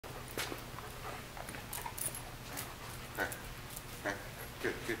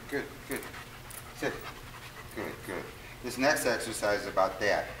good, good. Sit. Good, good. This next exercise is about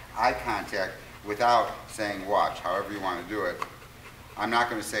that. Eye contact without saying watch, however you want to do it. I'm not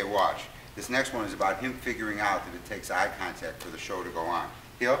going to say watch. This next one is about him figuring out that it takes eye contact for the show to go on.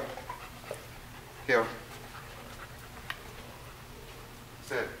 Heel. Heel.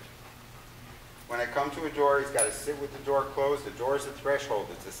 Sit. When I come to a door, he's got to sit with the door closed. The door is a threshold.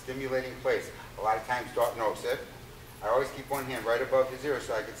 It's a stimulating place. A lot of times, no, sit. I always keep one hand right above his ear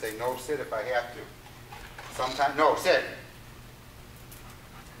so I can say no, sit if I have to. Sometimes, no, sit.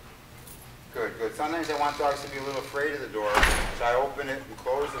 Good, good. Sometimes I want dogs to be a little afraid of the door, so I open it and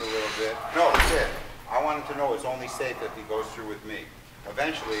close it a little bit. No, sit. I want him to know it's only safe if he goes through with me.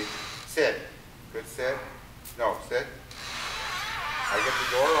 Eventually, sit. Good, sit. No, sit. I get the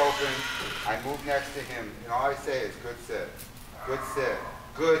door open, I move next to him, and all I say is, good sit, good sit,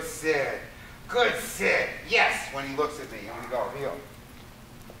 good sit, good sit, yes, when he looks at me, and we go, heel,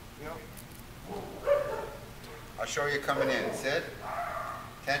 heel. I'll show you coming in, sit,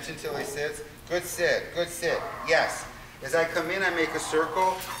 tension till he sits, good sit, yes. As I come in, I make a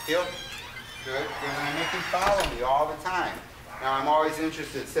circle, heel, good, and I make him follow me all the time. Now I'm always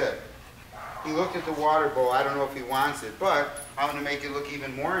interested, sit. He looked at the water bowl. I don't know if he wants it, but I'm going to make it look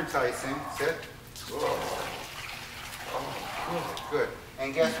even more enticing. Sit. Oh, good, good.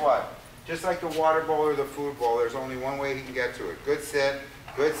 And guess what? Just like the water bowl or the food bowl, there's only one way he can get to it. Good sit,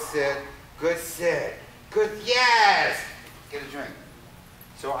 good sit, good sit, good, yes! Get a drink.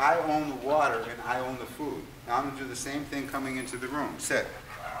 So I own the water and I own the food. Now I'm going to do the same thing coming into the room. Sit.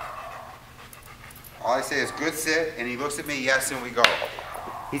 All I say is good sit, and he looks at me, yes, and we go.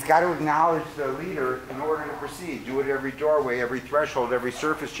 He's got to acknowledge the leader in order to proceed. Do it every doorway, every threshold, every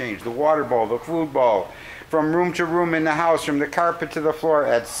surface change, the water bowl, the food bowl, from room to room in the house, from the carpet to the floor,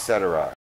 etc.